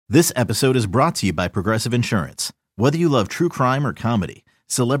This episode is brought to you by Progressive Insurance. Whether you love true crime or comedy,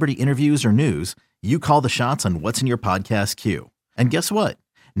 celebrity interviews or news, you call the shots on what's in your podcast queue. And guess what?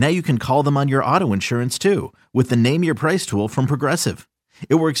 Now you can call them on your auto insurance too with the Name Your Price tool from Progressive.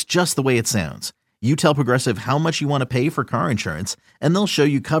 It works just the way it sounds. You tell Progressive how much you want to pay for car insurance, and they'll show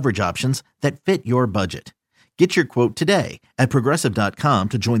you coverage options that fit your budget. Get your quote today at Progressive.com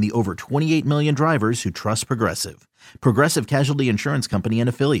to join the over 28 million drivers who trust Progressive. Progressive Casualty Insurance Company and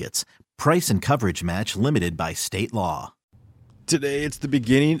Affiliates. Price and coverage match limited by state law. Today, it's the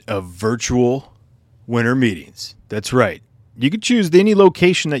beginning of virtual winter meetings. That's right. You can choose any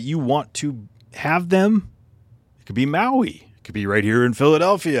location that you want to have them. It could be Maui. It could be right here in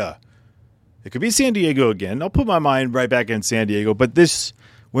Philadelphia. It could be San Diego again. I'll put my mind right back in San Diego. But this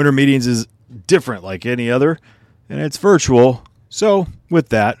winter meetings is different like any other, and it's virtual. So with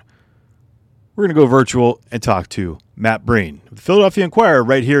that, we're going to go virtual and talk to Matt Breen of the Philadelphia Inquirer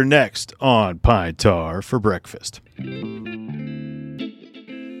right here next on Pine Tar for Breakfast. In the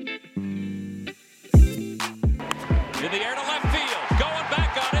air to left field, going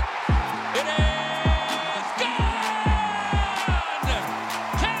back on it. It is gone!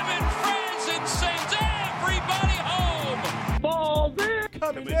 Kevin Franzen sends everybody home. Ball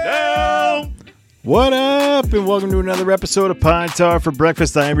Coming down. What up, and welcome to another episode of Pine Tar for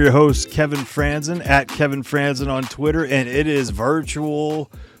Breakfast. I am your host, Kevin Franzen, at Kevin Franzen on Twitter, and it is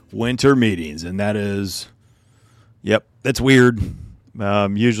virtual winter meetings, and that is, yep, that's weird.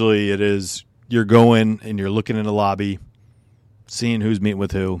 Usually it is you're going and you're looking in the lobby, seeing who's meeting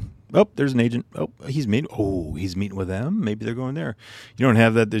with who. Oh, there's an agent. Oh, he's meeting with them. Maybe they're going there. You don't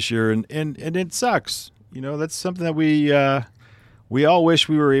have that this year, and it sucks. You know, that's something that we all wish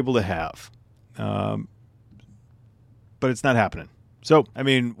we were able to have. But it's not happening. So, I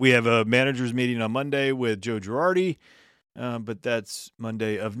mean, we have a managers meeting on Monday with Joe Girardi, but that's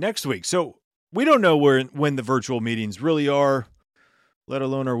Monday of next week. So we don't know when the virtual meetings really are, let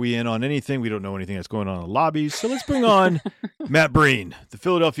alone are we in on anything. We don't know anything that's going on in the lobbies. So let's bring on Matt Breen, the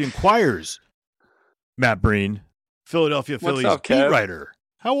Philadelphia Inquirer's Matt Breen, Philadelphia Phillies up, beat Kev? writer.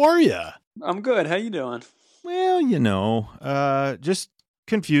 How are you? I'm good. How you doing? Well, you know, just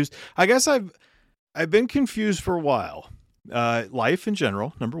confused. I guess I've been confused for a while. Life in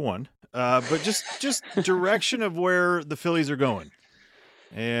general, number one. But just direction of where the Phillies are going.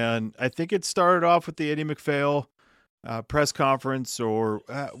 And I think it started off with the Eddie MacPhail press conference, or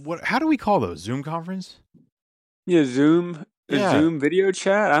what? How do we call those? Zoom conference? Yeah, Zoom. Yeah. Zoom video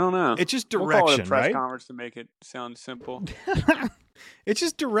chat. I don't know. It's just We'll call it direction, a press right? conference to make it sound simple. It's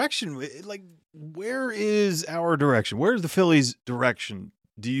just direction. Like, where is our direction? Where's the Phillies' direction?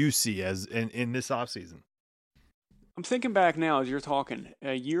 Do you see as in this offseason? I'm thinking back now as you're talking.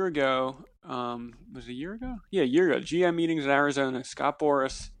 A year ago, was it a year ago? Yeah, a year ago. GM meetings in Arizona. Scott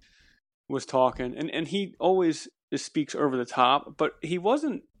Boras was talking, and he always speaks over the top, but he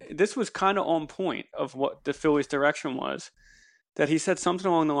wasn't. This was kind of on point of what the Phillies' direction was. That he said something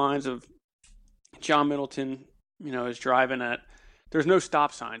along the lines of John Middleton, you know, is driving at. There's no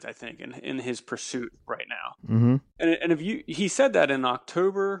stop signs, I think, in his pursuit right now. Mm-hmm. And he said that in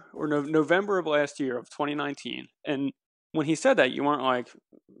October or November of last year of 2019. And when he said that, you weren't like,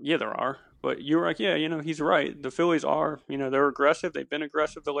 yeah, there are. But you were like, yeah, you know, he's right. The Phillies are, you know, they're aggressive. They've been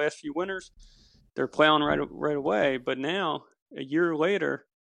aggressive the last few winters. They're plowing right away. But now, a year later,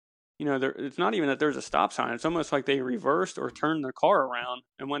 you know, it's not even that there's a stop sign. It's almost like they reversed or turned their car around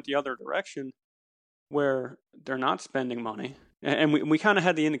and went the other direction where they're not spending money. And we kind of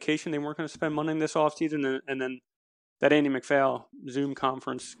had the indication they weren't going to spend money in this offseason, and then that Andy MacPhail Zoom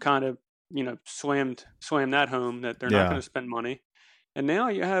conference kind of, you know, slammed that home that they're not going to spend money. And now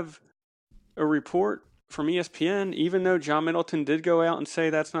you have a report from ESPN, even though John Middleton did go out and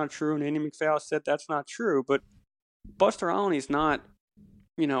say that's not true, and Andy MacPhail said that's not true, but Buster Olney's not,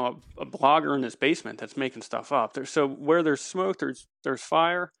 you know, a blogger in his basement that's making stuff up. So where there's smoke, there's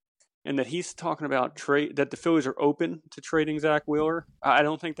fire. And that he's talking about that the Phillies are open to trading Zach Wheeler. I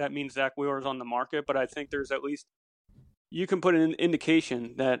don't think that means Zach Wheeler is on the market, but I think there's at least you can put an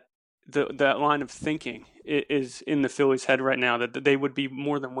indication that that line of thinking is in the Phillies' head right now, that they would be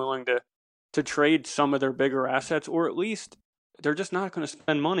more than willing to trade some of their bigger assets, or at least they're just not going to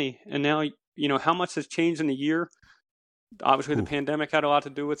spend money. And now, you know, how much has changed in a year? Obviously, the pandemic had a lot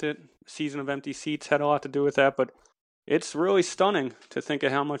to do with it. Season of empty seats had a lot to do with that, but it's really stunning to think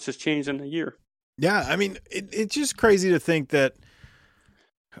of how much has changed in a year. Yeah, I mean, it's just crazy to think that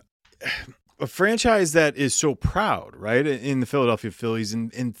a franchise that is so proud, right, in the Philadelphia Phillies,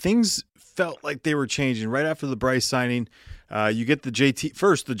 and things felt like they were changing right after the Bryce signing. You get the JT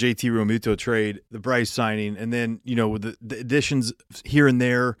Realmuto trade, the Bryce signing, and then with the additions here and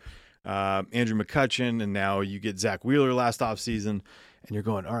there, Andrew McCutchen, and now you get Zach Wheeler last offseason, and you're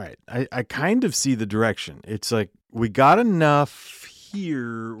going, all right, I kind of see the direction. It's like we got enough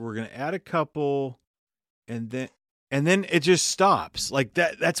here. We're gonna add a couple, and then it just stops. Like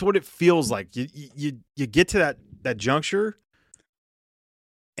that. That's what it feels like. You get to that juncture.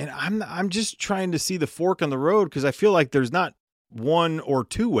 And I'm just trying to see the fork on the road because I feel like there's not one or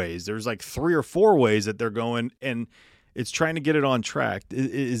two ways. There's like 3 or 4 ways that they're going, and it's trying to get it on track.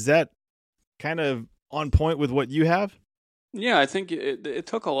 Is that kind of on point with what you have? Yeah, I think it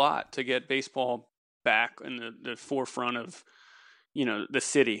took a lot to get baseball back in the forefront of, the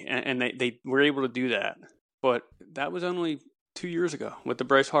city, and they were able to do that. But that was only 2 years ago with the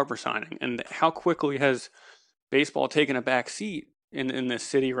Bryce Harper signing, and how quickly has baseball taken a back seat in this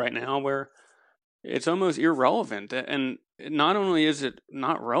city right now where it's almost irrelevant. And not only is it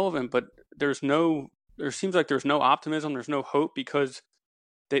not relevant, but there seems like there's no optimism, there's no hope because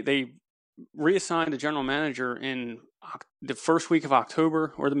they reassigned the general manager in the first week of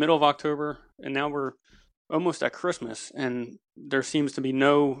October or the middle of October, and now we're almost at Christmas, and there seems to be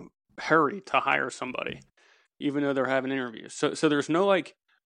no hurry to hire somebody, even though they're having interviews. So there's no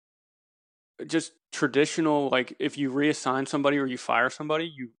just traditional, if you reassign somebody or you fire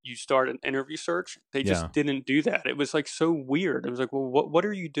somebody, you start an interview search. They just didn't do that. It was so weird. It was like, well, what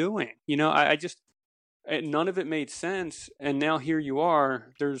are you doing? None of it made sense. And now here you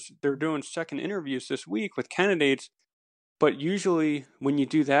are, they're doing second interviews this week with candidates. But usually when you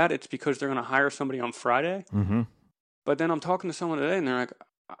do that, it's because they're going to hire somebody on Friday. Mm-hmm. But then I'm talking to someone today and they're like,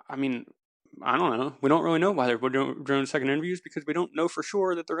 I don't know. We don't really know why they're doing second interviews because we don't know for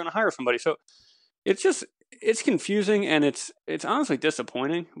sure that they're going to hire somebody. So it's confusing, and it's honestly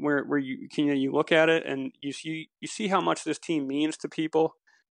disappointing where you look at it and you see how much this team means to people.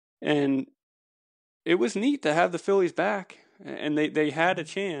 And it was neat to have the Phillies back, and they had a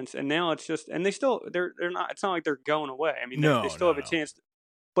chance, and now it's just, and they're not, it's not like they're going away. I mean, they still have a chance,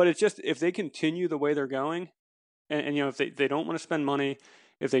 but it's just, if they continue the way they're going and if they don't want to spend money,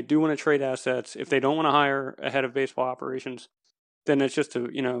 if they do want to trade assets, if they don't want to hire a head of baseball operations, then it's just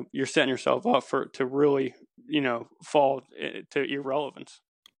you're setting yourself up to really, fall to irrelevance.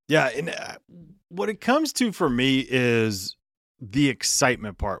 Yeah. And what it comes to for me is the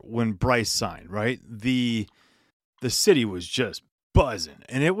excitement part when Bryce signed, right? The city was just buzzing,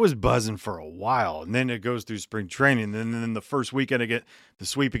 and it was buzzing for a while. And then it goes through spring training. And then the first weekend, again, the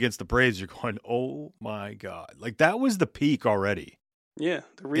sweep against the Braves, you're going, oh my God. That was the peak already. Yeah,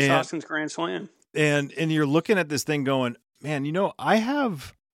 the Rhys Hoskins Grand Slam. And you're looking at this thing going, man,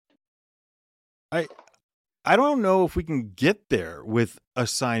 I don't know if we can get there with a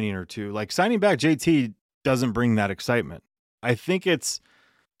signing or two. Signing back JT doesn't bring that excitement. I think it's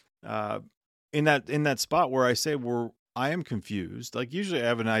in that spot where I say I am confused. Usually I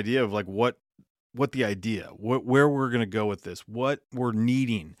have an idea of what the idea, where we're going to go with this, what we're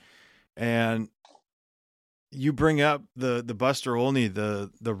needing. And you bring up the Buster Olney, the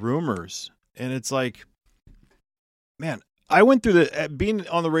rumors, and it's like, man, I went through being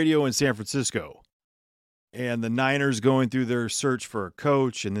on the radio in San Francisco, and the Niners going through their search for a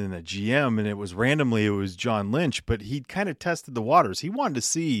coach and then a GM, and it was John Lynch, but he kind of tested the waters. He wanted to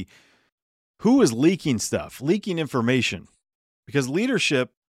see who is leaking information, because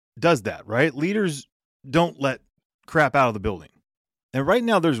leadership does that, right? Leaders don't let crap out of the building. And right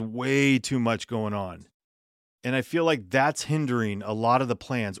now there's way too much going on. And I feel like that's hindering a lot of the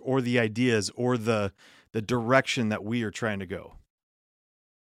plans or the ideas or the direction that we are trying to go.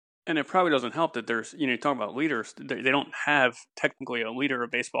 And it probably doesn't help that there's, you talk about leaders, they don't have technically a leader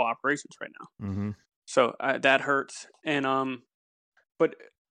of baseball operations right now. Mm-hmm. So that hurts. And, but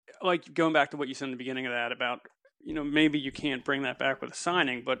going back to what you said in the beginning of that about, maybe you can't bring that back with a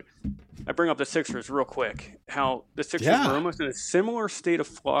signing, but I bring up the Sixers real quick, how the Sixers were almost in a similar state of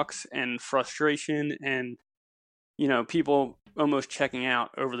flux and frustration and, people almost checking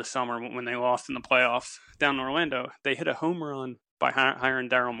out over the summer when they lost in the playoffs down in Orlando. They hit a home run by hiring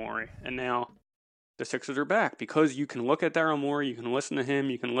Daryl Morey, and now the Sixers are back because you can look at Daryl Morey, you can listen to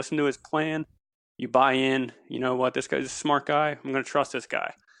him, you can listen to his plan, you buy in, you know what, this guy's a smart guy, I'm going to trust this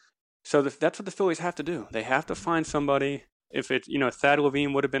guy. So that's what the Phillies have to do. They have to find somebody. If it's, Thad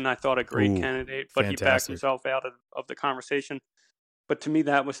Levine would have been, I thought, a great candidate, but fantastic. He backed himself out of the conversation. But to me,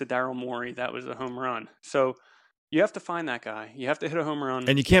 that was the Daryl Morey. That was a home run. So you have to find that guy. You have to hit a home run.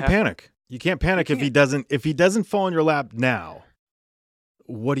 And you can't panic. You can't panic if he doesn't fall in your lap now.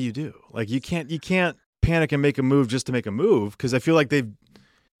 What do? You can't panic and make a move just to make a move, because I feel like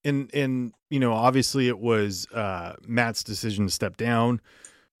and obviously it was Matt's decision to step down.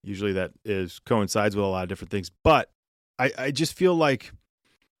 Usually that coincides with a lot of different things, but I just feel like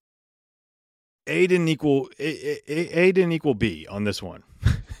A didn't equal B on this one.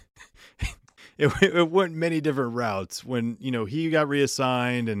 It went many different routes when he got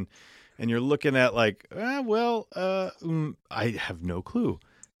reassigned, and you're looking at like, I have no clue.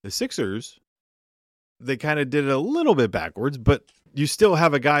 The Sixers, they kind of did it a little bit backwards, but you still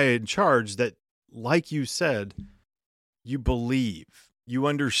have a guy in charge that, like you said, you believe, you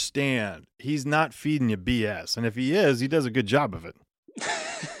understand. He's not feeding you BS, and if he is, he does a good job of it.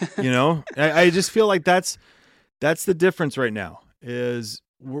 I just feel like that's the difference right now. Is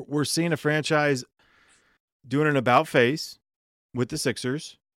we're seeing a franchise doing an about face with the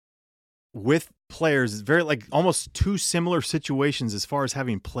Sixers, with players. It's very like almost two similar situations as far as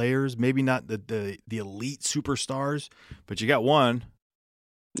having players. Maybe not the elite superstars, but you got one.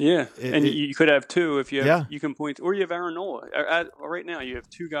 Yeah, you could have two if you have, you can point, or you have Aaron Nola. Right now, you have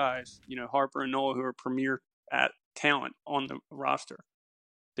two guys, Harper and Nola, who are premier at talent on the roster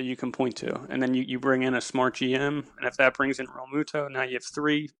that you can point to, and then you bring in a smart GM, and if that brings in Real Muto, now you have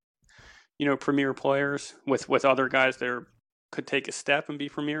three, premier players with other guys that could take a step and be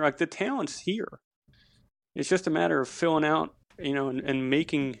premier. Like the talent's here. It's just a matter of filling out, and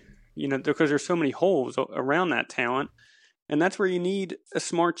making, because there's so many holes around that talent. And that's where you need a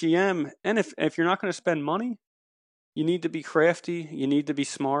smart GM. And if you're not going to spend money, you need to be crafty. You need to be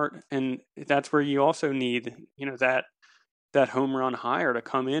smart. And that's where you also need, that home run hire to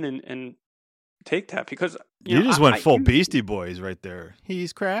come in and take that. Because you just went full Beastie Boys right there.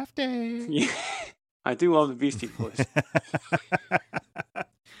 He's crafty. Yeah, I do love the Beastie Boys.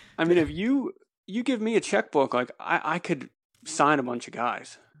 I mean, if you give me a checkbook, like I could sign a bunch of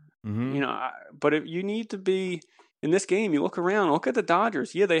guys. Mm-hmm. But if you need to be in this game, you look around, look at the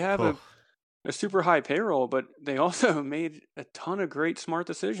Dodgers. Yeah, they have a super high payroll, but they also made a ton of great, smart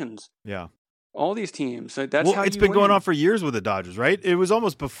decisions. Yeah. All these teams. So that's how it's been going on for years with the Dodgers, right? It was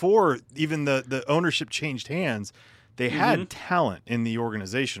almost before even the ownership changed hands. They had talent in the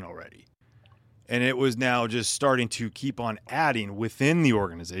organization already. And it was now just starting to keep on adding within the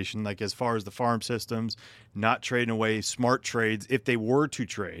organization, like as far as the farm systems, not trading away smart trades if they were to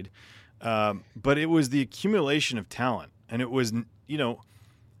trade. But it was the accumulation of talent. And it was,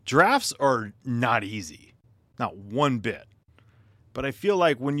 drafts are not easy, not one bit. But I feel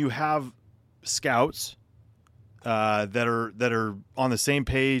like when you have scouts that are on the same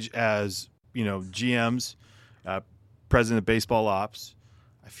page as, GMs, president of baseball ops,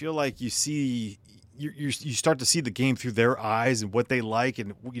 I feel like you start to see the game through their eyes and what they like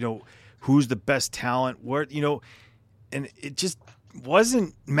and, who's the best talent, and it just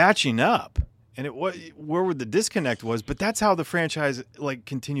wasn't matching up. And where the disconnect was, but that's how the franchise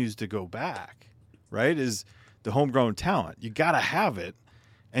continues to go back, right? Is the homegrown talent. You got to have it,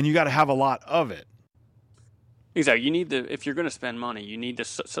 and you got to have a lot of it. Exactly. You need to, if you're going to spend money, you need to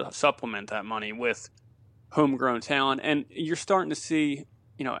supplement that money with homegrown talent. And you're starting to see,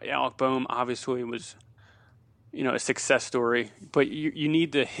 Alec Boehm obviously was, a success story, but you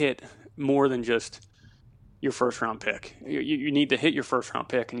need to hit more than just your first round pick. You need to hit your first round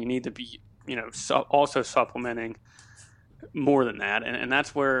pick, and you need to be, also supplementing more than that. And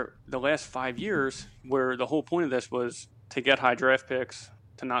that's where the last 5 years, where the whole point of this was to get high draft picks,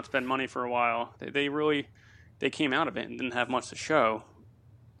 to not spend money for a while. They came out of it and didn't have much to show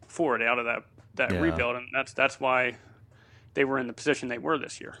for it out of that rebuild. And that's why they were in the position they were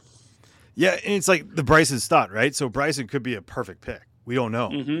this year. Yeah. And it's like the Bryson Stott, right? So Bryson could be a perfect pick. We don't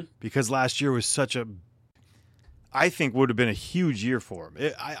know because last year was I think would have been a huge year for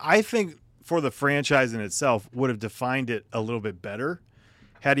him. I think for the franchise in itself would have defined it a little bit better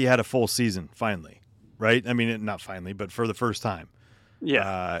had he had a full season finally, right? I mean, not finally, but for the first time.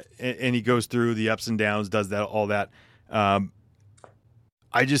 Yeah. And he goes through the ups and downs, does that, all that.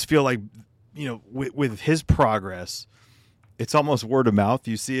 I just feel like, with his progress, it's almost word of mouth.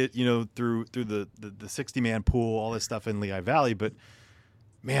 You see it, through the 60-man pool, all this stuff in Lehigh Valley, but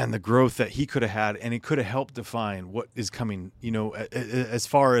man, the growth that he could have had, and it could have helped define what is coming, as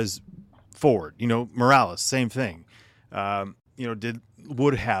far as forward, Morales, same thing.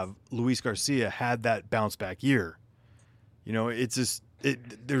 Would have Luis Garcia had that bounce back year? It's just,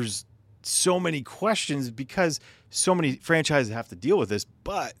 there's so many questions because so many franchises have to deal with this,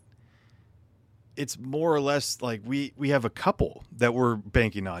 but it's more or less like we have a couple that we're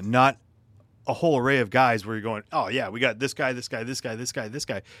banking on, not a whole array of guys where you're going, oh yeah, we got this guy, this guy, this guy, this guy, this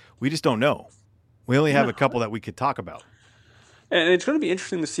guy. We just don't know. We only have a couple that we could talk about. And it's going to be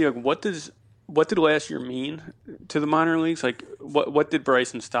interesting to see what did last year mean to the minor leagues? Like, what did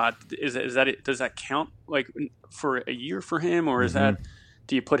Bryson Stott? Is that it? Does that count like for a year for him, or is that?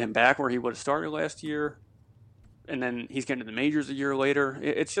 Do you put him back where he would have started last year, and then he's getting to the majors a year later?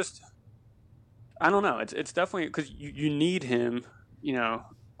 It's just, I don't know. It's definitely because you need him,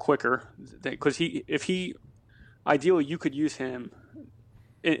 quicker. Because ideally you could use him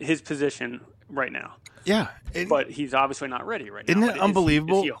in his position right now. Yeah, but he's obviously not ready right now. Isn't it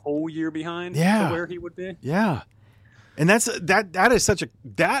unbelievable? Is he a whole year behind? Yeah. To where he would be. Yeah, and that is such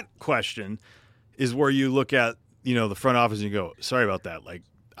that question is where you look at the front office and you go, sorry about that. Like,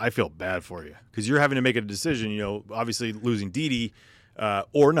 I feel bad for you because you're having to make a decision. Obviously losing Didi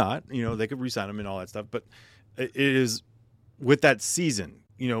or not. They could re-sign him and all that stuff, but it is with that season.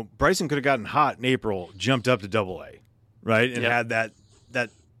 Bryson could have gotten hot in April, jumped up to Double-A, right, and had that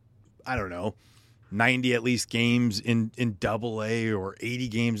I don't know. 90 at least games in Double-A or 80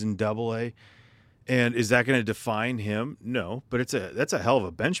 games in Double-A. And is that going to define him? No, but that's a hell of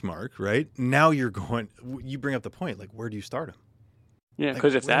a benchmark, right? Now you bring up the point, like, where do you start him? Yeah,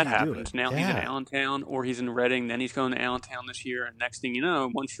 because if that happens, now he's in Allentown or he's in Reading, then he's going to Allentown this year, and next thing you know,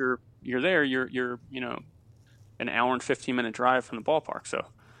 once you're there, you're an hour and 15-minute drive from the ballpark. So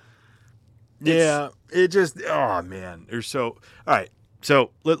yeah, it just, oh man, all right.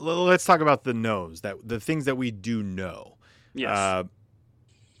 So let's talk about the knows, the things that we do know. Yes.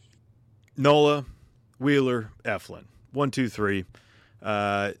 Nola, Wheeler, Eflin. 1, 2, 3.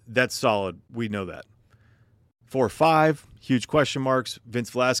 That's solid. We know that. 4, 5, huge question marks. Vince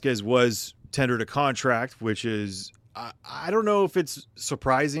Velasquez was tendered a contract, which is, I don't know if it's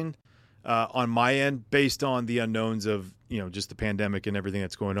surprising on my end based on the unknowns of, just the pandemic and everything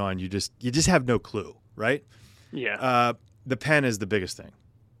that's going on. You just have no clue, right? Yeah. The pen is the biggest thing.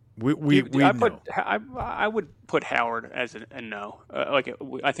 I would put Howard as a no.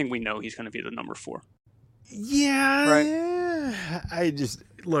 I think we know he's going to be the number 4. Yeah. Right. I just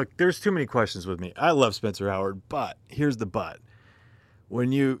look. There's too many questions with me. I love Spencer Howard, but here's the but.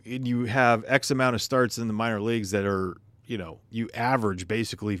 When you have X amount of starts in the minor leagues that are, you average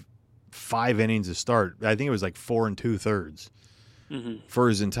basically 5 innings a start. I think it was like 4 2/3 for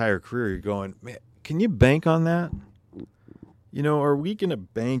his entire career. You're going, man, can you bank on that? Are we going to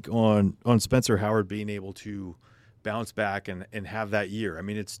bank on Spencer Howard being able to bounce back and have that year? I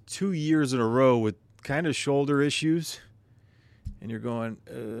mean, it's 2 years in a row with kind of shoulder issues, and you're going,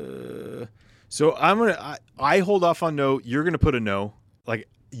 So I hold off on no. You're going to put a no. Like,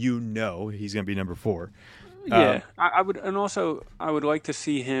 he's going to be number 4. Yeah, I would, and also I would like to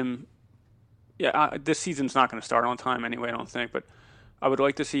see him. Yeah, this season's not going to start on time anyway, I don't think, but I would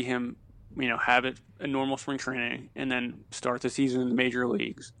like to see him have it a normal spring training and then start the season in the major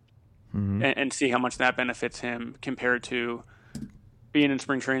leagues and see how much that benefits him compared to being in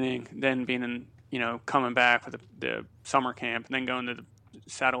spring training, then being in, coming back for the summer camp and then going to the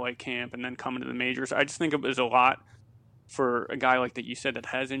satellite camp and then coming to the majors. I just think it was a lot for a guy like that you said that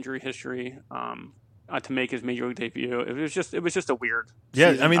has injury history to make his major league debut. It was just a weird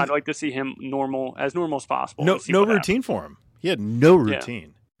season. I mean, I'd like to see him normal as possible. No routine for him. He had no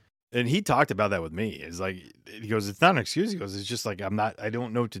routine. Yeah. And he talked about that with me. It's like, he goes, it's not an excuse. He goes, it's just like, I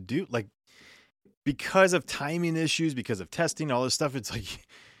don't know what to do. Like, because of timing issues, because of testing, all this stuff, it's like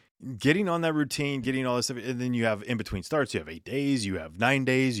getting on that routine, getting all this stuff. And then you have in between starts, you have 8 days, you have 9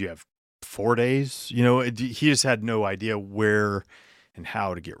 days, you have 4 days. He just had no idea where and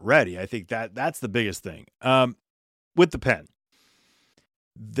how to get ready. I think that's the biggest thing. With the pen,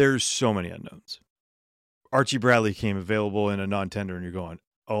 there's so many unknowns. Archie Bradley came available in a non-tender, and you're going,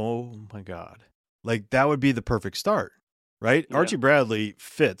 oh my God. Like, that would be the perfect start, right? Yeah. Archie Bradley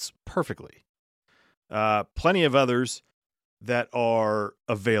fits perfectly. Plenty of others that are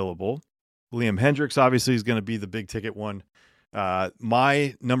available. Liam Hendriks obviously is going to be the big ticket one.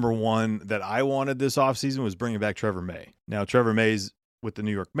 My number one that I wanted this offseason was bringing back Trevor May. Now, Trevor May's with the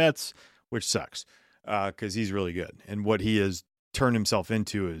New York Mets, which sucks because he's really good. And what he has turned himself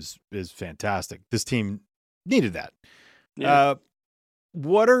into is fantastic. This team needed that. Yeah.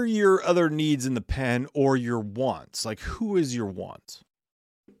 What are your other needs in the pen or your wants? Like, who is your want?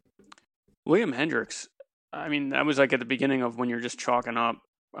 Liam Hendriks. I mean, that was like at the beginning of when you're just chalking up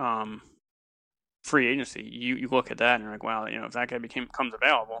free agency. You look at that and you're like, wow, if that guy becomes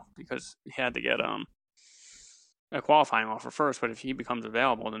available, because he had to get a qualifying offer first, but if he becomes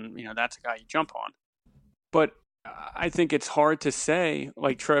available, then that's a guy you jump on. But I think it's hard to say,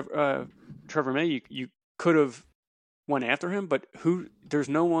 like Trevor May, you could have went after him, but there's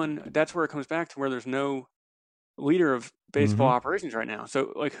no one. That's where it comes back to where there's no leader of baseball operations right now.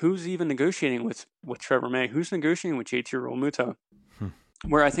 So, like, who's even negotiating with Trevor May? Who's negotiating with JT Realmuto?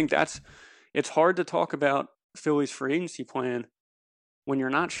 Where I think it's hard to talk about Phillies free agency plan when you're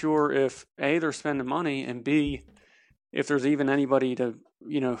not sure if A, they're spending money, and B, if there's even anybody to,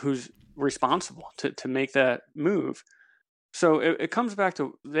 who's responsible to make that move. So it comes back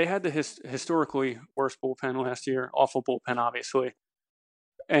to they had the historically worst bullpen last year, awful bullpen, obviously.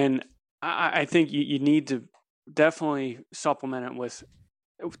 And I think you need to definitely supplement it with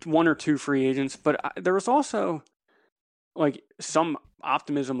one or two free agents. But there was also like some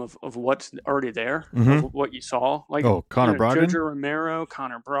optimism of what's already there, of what you saw. Like Connor Brogdon, Jojo Romero,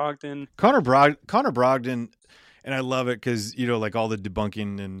 Connor Brogdon, Connor Brogdon. And I love it because, like all the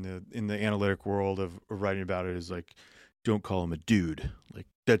debunking in the analytic world of writing about it is like, don't call him a dude. Like,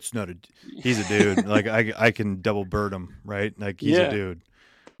 that's not he's a dude. Like, I can double bird him, right? Like, he's a dude.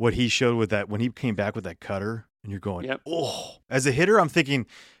 What he showed with that, when he came back with that cutter, and you're going, oh. As a hitter, I'm thinking,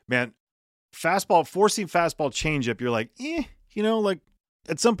 man, fastball, four-seam fastball changeup, you're like, like,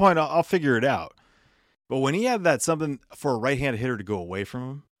 at some point, I'll figure it out. But when he had that something for a right-handed hitter to go away from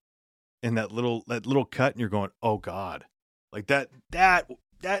him, and that little cut, and you're going, oh God, like that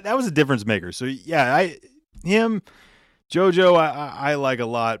was a difference maker. So yeah, Jojo, I like a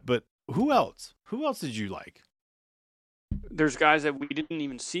lot, but who else? Who else did you like? There's guys that we didn't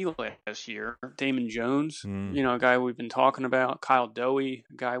even see last year. Damon Jones, a guy we've been talking about. Kyle Doey,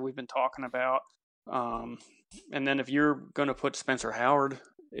 a guy we've been talking about. And then if you're going to put Spencer Howard,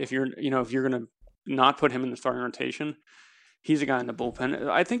 if you're going to not put him in the starting rotation, he's a guy in the bullpen.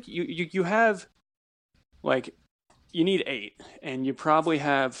 I think you have, like, you need 8, and you probably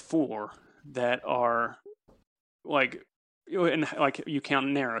have 4 that are, like, and like you count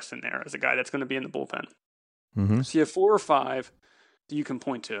Neris in there as a guy that's going to be in the bullpen. Mm-hmm. So you have 4 or 5 that you can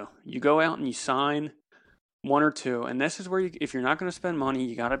point to. You go out and you sign 1 or 2, and this is where if you're not going to spend money,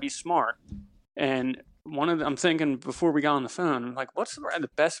 you got to be smart. And I'm thinking before we got on the phone, like, what's the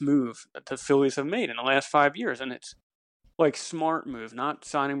best move that the Phillies have made in the last 5 years? And it's like smart move, not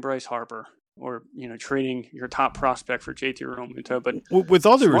signing Bryce Harper or trading your top prospect for JT Realmuto. But with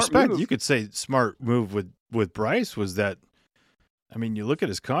all due respect, you could say smart move with Bryce was that. I mean, you look at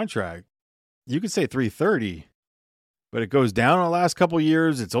his contract, you could say $330, but it goes down in the last couple of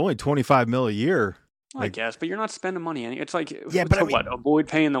years. It's only $25 million a year. I guess, but you're not spending money. It's like, but avoid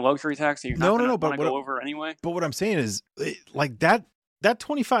paying the luxury tax that you're not going to go over anyway? But what I'm saying is, like, that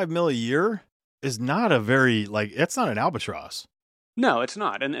 $25 million a year is not a very, like, that's not an albatross. No, it's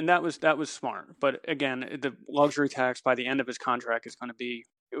not. And that was smart. But again, the luxury tax by the end of his contract is going to be,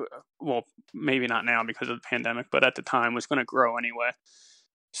 well, maybe not now because of the pandemic, but at the time was going to grow anyway.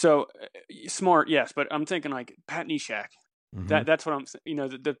 So smart, yes. But I'm thinking like Pat Neshek. Mm-hmm. That's what I'm,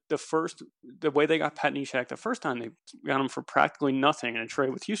 the way they got Pat Neshek the first time, they got him for practically nothing in a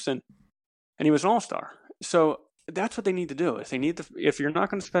trade with Houston, and he was an all-star. So that's what they need to do. If you're not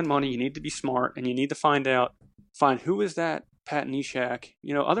going to spend money, you need to be smart, and you need to find who is that Pat Neshek.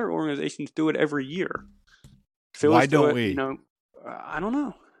 Other organizations do it every year. Phillies Why don't we? I don't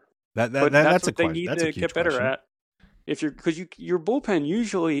know. That's what they need to get better at. Because your bullpen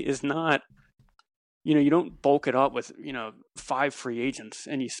usually is not, you don't bulk it up with 5 free agents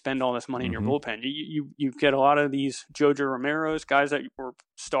and you spend all this money in your bullpen. You get a lot of these Jojo Romero's, guys that were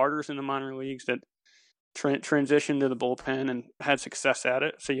starters in the minor leagues that transitioned to the bullpen and had success at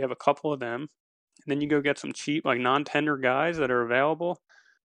it. So you have a couple of them, and then you go get some cheap, like non-tender guys that are available,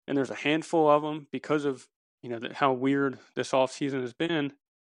 and there's a handful of them because of how weird this offseason has been.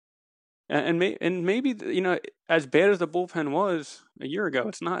 And maybe as bad as the bullpen was a year ago,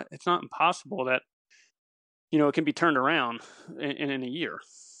 it's not impossible that it can be turned around in a year.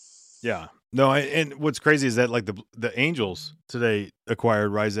 Yeah. No, and what's crazy is that like the Angels today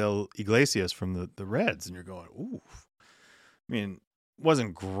acquired Raisel Iglesias from the Reds, and you're going, ooh. I mean,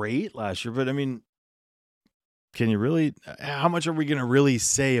 wasn't great last year, but I mean, can you really? How much are we going to really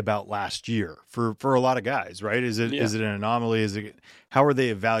say about last year for a lot of guys? Right? Is it an anomaly? How are they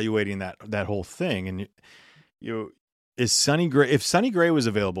evaluating that whole thing? And is Sonny Gray? If Sonny Gray was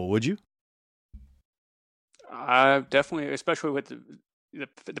available, would you? Definitely, especially with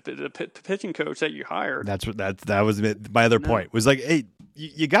the pitching coach that you hired. That was my other point. Was like, hey,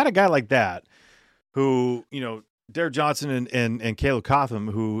 you got a guy like that who Derek Johnson and Caleb Cotham,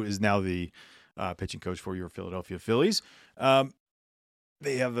 who is now the pitching coach for your Philadelphia Phillies.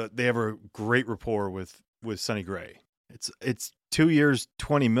 They have a great rapport with Sonny Gray. It's 2 years,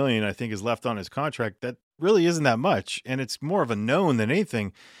 $20 million, I think, is left on his contract. That really isn't that much, and it's more of a known than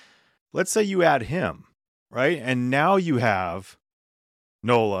anything. Let's say you add him, right, and now you have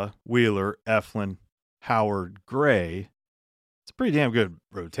Nola, Wheeler, Eflin, Howard, Gray. It's a pretty damn good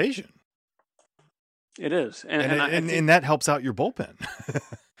rotation. It is, and that helps out your bullpen.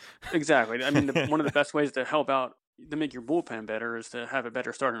 Exactly. I mean, one of the best ways to help out to make your bullpen better is to have a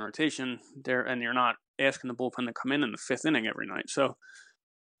better starting rotation there, and you're not asking the bullpen to come in the fifth inning every night. So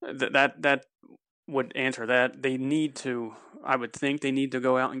that would answer that. They need to. I would think they need to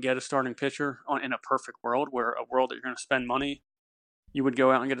go out and get a starting pitcher in a perfect world, where a world that you're going to spend money, you would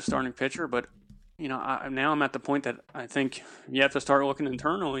go out and get a starting pitcher. But now I'm at the point that I think you have to start looking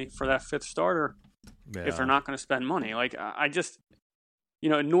internally for that fifth starter if they're not going to spend money. Like I just.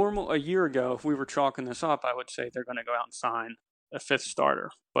 A year ago, if we were chalking this up, I would say they're going to go out and sign a fifth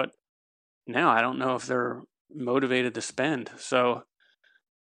starter. But now I don't know if they're motivated to spend. So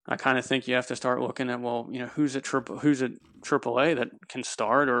I kind of think you have to start looking at, who's at AAA that can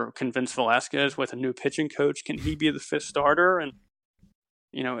start, or convince Velasquez with a new pitching coach. Can he be the fifth starter? And,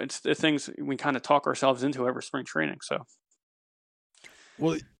 it's the things we kind of talk ourselves into every spring training. So.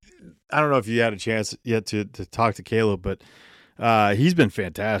 Well, I don't know if you had a chance yet to talk to Caleb, but he's been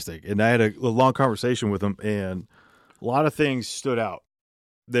fantastic. And I had a long conversation with him, and a lot of things stood out.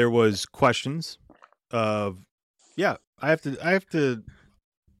 There was questions of, I have to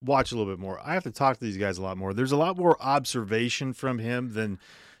watch a little bit more. I have to talk to these guys a lot more. There's a lot more observation from him than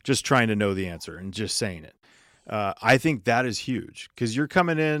just trying to know the answer and just saying it. I think that is huge, because you're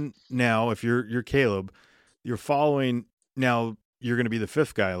coming in now. If you're Caleb, you're following now. You're going to be the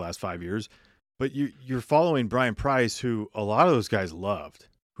fifth guy the last 5 years. But you're following Brian Price, who a lot of those guys loved,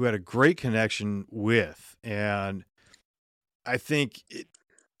 who had a great connection with. And I think it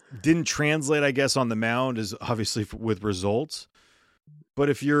didn't translate, I guess, on the mound, as obviously with results. But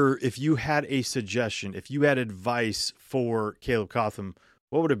if you had a suggestion, if you had advice for Caleb Cotham,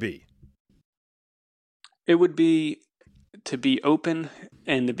 what would it be? It would be to be open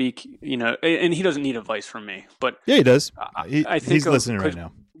and to be, and he doesn't need advice from me, but yeah, he does. I think he's listening right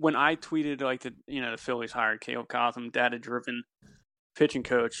now. When I tweeted the Phillies hired Caleb Cotham, data-driven pitching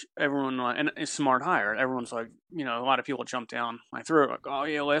coach, everyone and a smart hire. Everyone's like, a lot of people jumped down my throat like, oh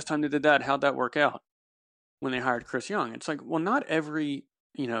yeah, last time they did that, how'd that work out? When they hired Chris Young, it's like, well, not every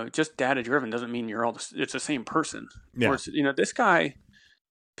just data-driven doesn't mean it's the same person. Yeah. This guy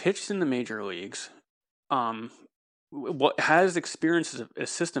pitched in the major leagues. What has experience as an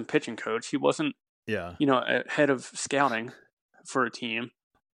assistant pitching coach. He wasn't, a head of scouting for a team.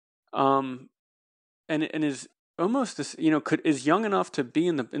 And is almost this, is young enough to be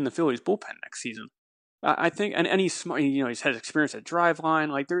in the Phillies bullpen next season. I think, and he's smart. He's had experience at Driveline.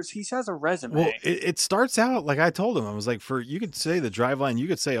 Like he has a resume. Well, it starts out like I told him. I was like, you could say the Driveline, you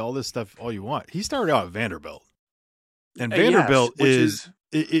could say all this stuff all you want. He started out at Vanderbilt, and Vanderbilt it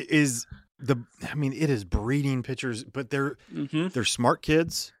is breeding pitchers, but they're smart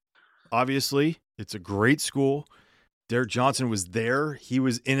kids. Obviously, it's a great school. Derek Johnson was there. He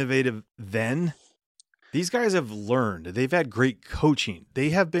was innovative then. These guys have learned. They've had great coaching.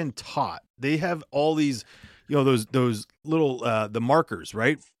 They have been taught. They have all these, those little the markers,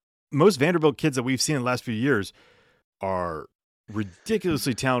 right? Most Vanderbilt kids that we've seen in the last few years are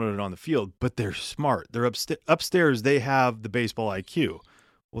ridiculously talented on the field, but they're smart. They're upstairs. They have the baseball IQ.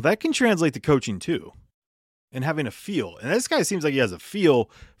 Well, that can translate to coaching too, and having a feel. And this guy seems like he has a feel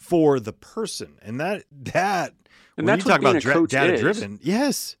for the person, and that. And when that's you talk what about data-driven,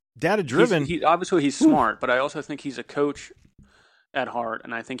 yes, data-driven. Obviously, he's smart, but I also think he's a coach at heart,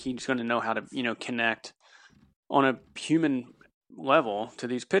 and I think he's going to know how to, connect on a human level to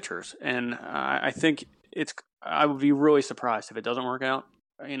these pitchers. And I think I would be really surprised if it doesn't work out.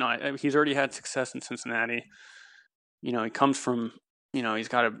 He's already had success in Cincinnati. He comes from, he's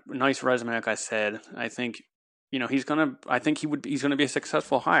got a nice resume, like I said. I think, he's going to be a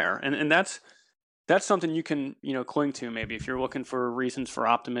successful hire, and that's something you can, cling to maybe if you're looking for reasons for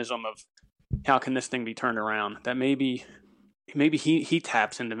optimism of how can this thing be turned around. That maybe he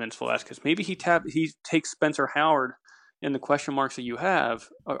taps into Vince Velasquez. Maybe he takes Spencer Howard and the question marks that you have.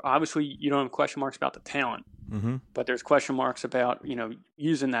 Obviously, you don't have question marks about the talent, but there's question marks about,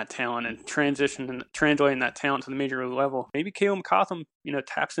 using that talent and translating that talent to the major league level. Maybe Caleb Cotham,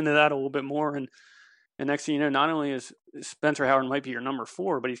 taps into that a little bit more. And next thing you know, not only is Spencer Howard might be your number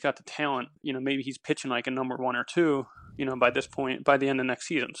 4, but he's got the talent. Maybe he's pitching like a number 1 or 2, by this point, by the end of next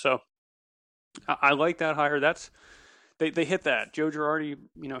season. So I like that hire. They hit that. Joe Girardi,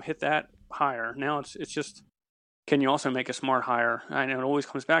 hit that hire. Now it's just, can you also make a smart hire? I know it always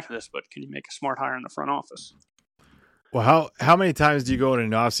comes back to this, but can you make a smart hire in the front office? Well, how many times do you go in an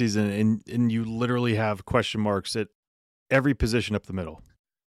offseason and you literally have question marks at every position up the middle?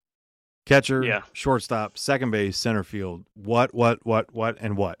 Catcher, shortstop, second base, center field. What,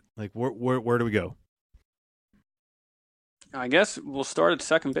 and what? Like, where do we go? I guess we'll start at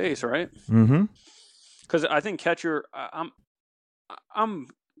second base, right? Mm-hmm. Because I think catcher, I'm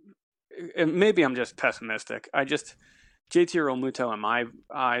maybe I'm just pessimistic. JT Realmuto in my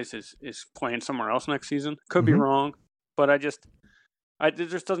eyes is playing somewhere else next season. Could be wrong, but there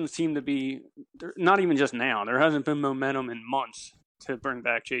just doesn't seem to be, not even just now. There hasn't been momentum in months to bring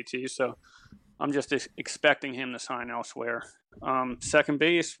back JT, so I'm just expecting him to sign elsewhere. Second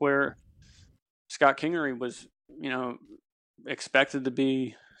base, where Scott Kingery was, expected to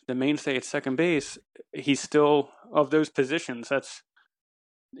be the mainstay at second base, he's still, of those positions, that's,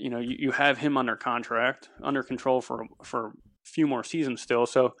 you have him under contract, under control for a few more seasons still.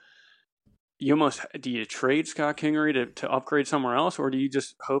 So do you trade Scott Kingery to upgrade somewhere else, or do you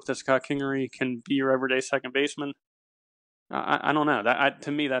just hope that Scott Kingery can be your everyday second baseman? I don't know.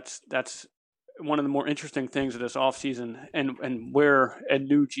 To me, that's one of the more interesting things of this offseason, and where a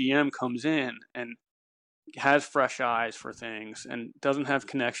new GM comes in and has fresh eyes for things and doesn't have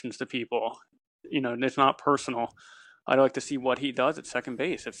connections to people. It's not personal. I'd like to see what he does at second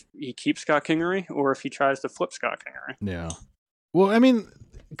base, if he keeps Scott Kingery or if he tries to flip Scott Kingery. Yeah. Well, I mean,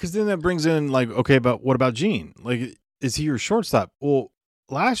 because then that brings in, like, okay, but what about Gene? Like, is he your shortstop? Well,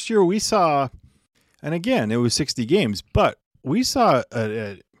 last year we saw, and again, it was 60 games, but we saw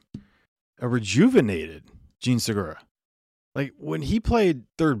a rejuvenated Gene Segura. Like, when he played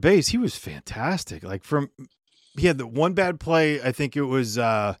third base, he was fantastic. Like, he had the one bad play, I think it was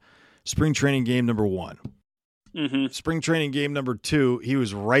spring training game number 1. Mm-hmm. Spring training game number 2, he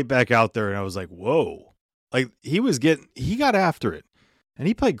was right back out there, and I was like, whoa. Like, he got after it, and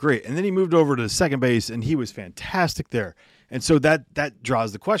he played great. And then he moved over to second base, and he was fantastic there. And so that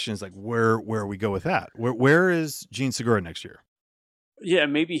draws the questions, like, where we go with that? Where is Gene Segura next year? Yeah,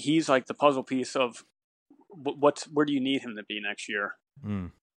 maybe he's like the puzzle piece of where do you need him to be next year?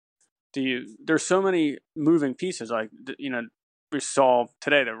 There's so many moving pieces. Like, we saw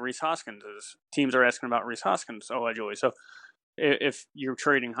today that Rhys Hoskins teams are asking about Rhys Hoskins allegedly. So if you're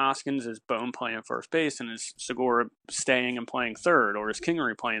trading Hoskins, is Bone playing first base, and is Segura staying and playing third, or is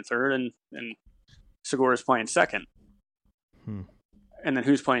Kingery playing third and Segura's playing second? And then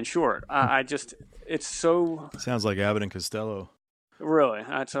who's playing short? It's so... Sounds like Abbott and Costello. Really,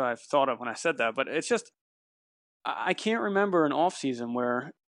 that's what I thought of when I said that. But it's just, I can't remember an off season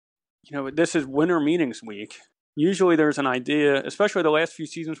where, this is winter meetings week. Usually there's an idea, especially the last few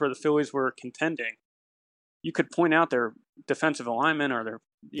seasons where the Phillies were contending. You could point out their defensive alignment, or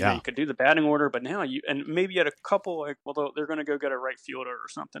you could do the batting order. But now and maybe at a couple, like, well, they're going to go get a right fielder or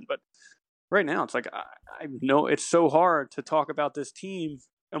something. But right now, it's like, I know it's so hard to talk about this team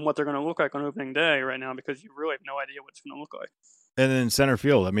and what they're going to look like on opening day right now, because you really have no idea what it's going to look like. And then center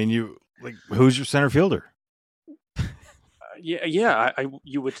field, I mean, who's your center fielder?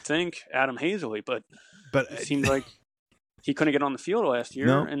 You would think Adam Hazley, but it seemed like he couldn't get on the field last year.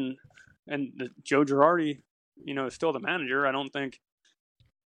 No. And Joe Girardi, is still the manager. I don't think.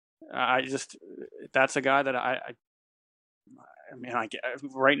 That's a guy that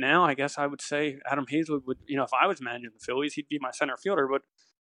right now, I guess I would say Adam Hazley would. If I was managing the Phillies, he'd be my center fielder. But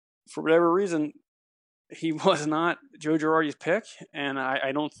for whatever reason, he was not Joe Girardi's pick, and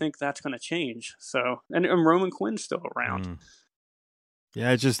I don't think that's going to change. So, and Roman Quinn's still around.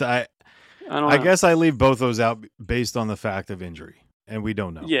 Yeah, it's just I don't know. I guess I leave both those out based on the fact of injury, and we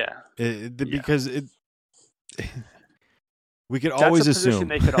don't know. Yeah, because we could that's always a position assume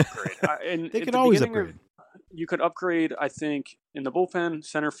they could upgrade. They could always upgrade. You could upgrade, I think, in the bullpen,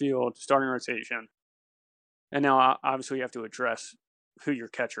 center field, starting rotation, and now obviously you have to address who your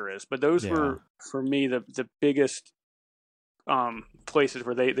catcher is. But those were, for me, the biggest places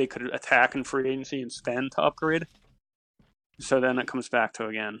where they could attack in free agency and spend to upgrade. So then it comes back to,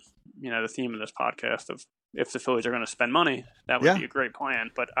 again, the theme of this podcast of, if the Phillies are going to spend money, that would be a great plan.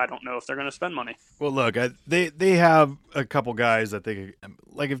 But I don't know if they're going to spend money. Well, look, they have a couple guys that they could,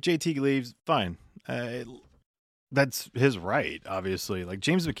 like, if JT leaves, fine. That's his right, obviously. Like,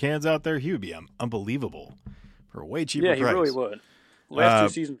 James McCann's out there, he would be unbelievable for a way cheaper price. Yeah, he really would. Last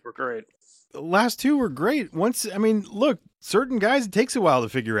 2 seasons were great. The last 2 were great. Look, certain guys, it takes a while to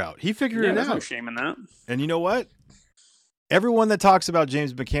figure out. He figured it out. There's no shame in that. And you know what? Everyone that talks about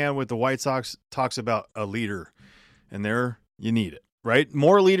James McCann with the White Sox talks about a leader, and there you need it, right?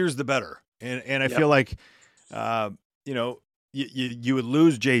 More leaders, the better. And I feel like, you would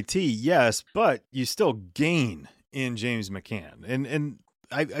lose JT, yes, but you still gain in James McCann. And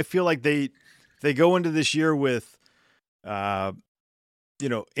I feel like they go into this year with,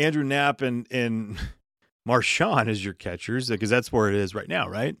 Andrew Knapp and Marchand as your catchers, because that's where it is right now,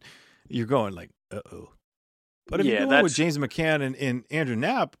 right? You're going like, uh-oh. But if you're going with James McCann and Andrew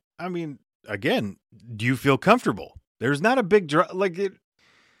Knapp, again, do you feel comfortable? There's not a big drop, maybe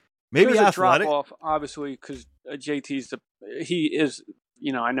there's athletic. a drop off, obviously, because JT's he is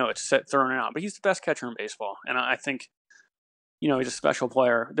I know it's thrown out, but he's the best catcher in baseball. And I think, he's a special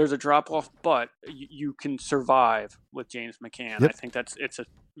player. There's a drop-off, but you can survive with James McCann. Yep. I think it's a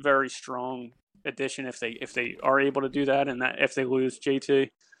very strong addition if they are able to do that, and that if they lose JT.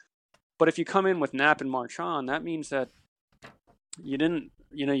 But if you come in with Knapp and Marchand, that means that you didn't,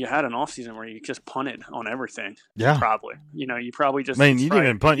 you had an offseason where you just punted on everything. Yeah. Probably. You probably just... I mean, you didn't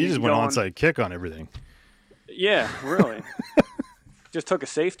even punt. You just went onside kick on everything. Yeah, really. Just took a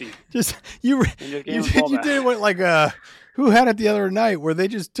safety. You did it with like who had it the other night where they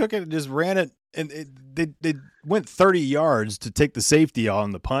just took it and just ran it, and they went 30 yards to take the safety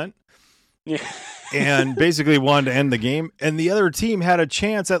on the punt. Yeah. And basically wanted to end the game. And the other team had a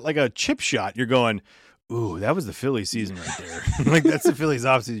chance at like a chip shot. You're going, ooh, that was the Phillies season right there. Like that's the Phillies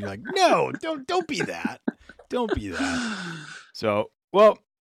offseason. You're like, no, don't be that. Don't be that. So, well,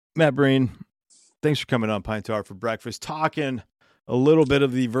 Matt Breen, thanks for coming on Pine Tar for breakfast, talking a little bit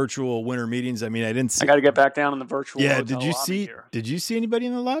of the virtual winter meetings. I mean, I didn't see. I got to get back down in the virtual. Yeah, did you see anybody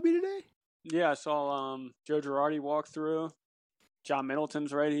in the lobby today? Yeah, I saw Joe Girardi walk through. John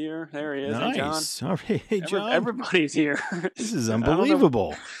Middleton's right here. There he is. Nice. Hey, John. All right. Hey, John. Everybody's here. This is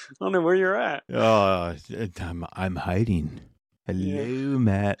unbelievable. I don't know where you're at. I'm hiding. Hello,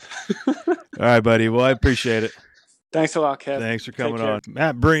 Matt. All right, buddy. Well, I appreciate it. Thanks a lot, Kev. Thanks for coming on.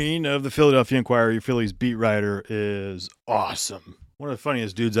 Matt Breen of the Philadelphia Inquirer, your Phillies beat writer, is awesome. One of the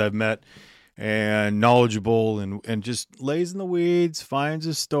funniest dudes I've met, and knowledgeable, and just lays in the weeds, finds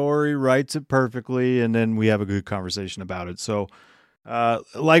a story, writes it perfectly, and then we have a good conversation about it. So,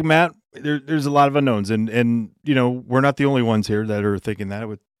 like Matt, there's a lot of unknowns, and we're not the only ones here that are thinking that.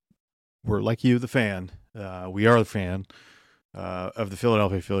 We're like you, the fan. We are the fan of the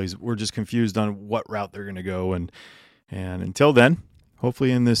Philadelphia Phillies. We're just confused on what route they're going to go, and until then,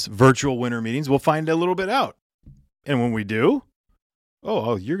 hopefully in this virtual winter meetings, we'll find a little bit out. And when we do,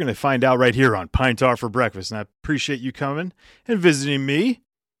 you're going to find out right here on Pine Tar for breakfast. And I appreciate you coming and visiting me.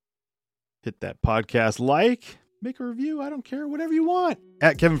 Hit that podcast like, make a review. I don't care, whatever you want.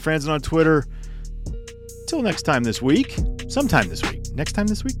 At Kevin Franzen on Twitter. Till next time this week. Sometime this week. Next time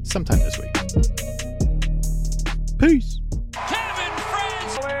this week. Sometime this week. Peace. Kevin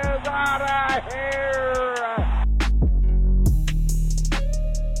Franzen is out of here.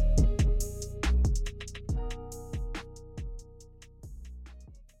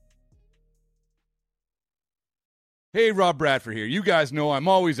 Hey, Rob Bradford here. You guys know I'm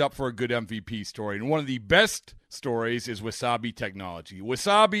always up for a good MVP story, and one of the best stories is Wasabi Technology.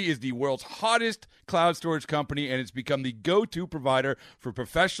 Wasabi is the world's hottest cloud storage company, and it's become the go-to provider for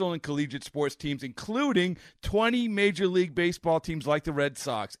professional and collegiate sports teams, including 20 Major League Baseball teams like the Red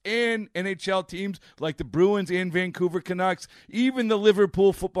Sox and NHL teams like the Bruins and Vancouver Canucks. Even the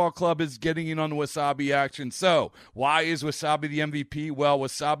Liverpool Football Club is getting in on the Wasabi action. So, why is Wasabi the MVP? Well,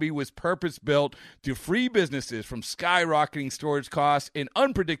 Wasabi was purpose-built to free businesses from skyrocketing storage costs and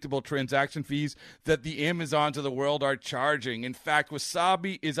unpredictable transaction fees that the Amazons of the world are charging. In fact,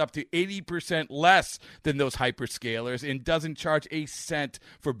 Wasabi is up to 80% less than those hyperscalers and doesn't charge a cent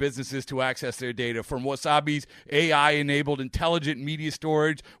for businesses to access their data. From Wasabi's AI-enabled intelligent media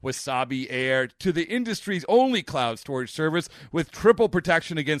storage, Wasabi Air, to the industry's only cloud storage service with triple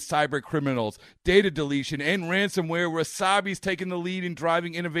protection against cyber criminals, data deletion, and ransomware, Wasabi's taken the lead in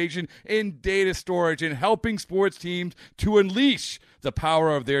driving innovation in data storage and helping sports teams to unleash the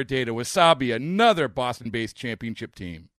power of their data. Wasabi, another Boston-based championship team.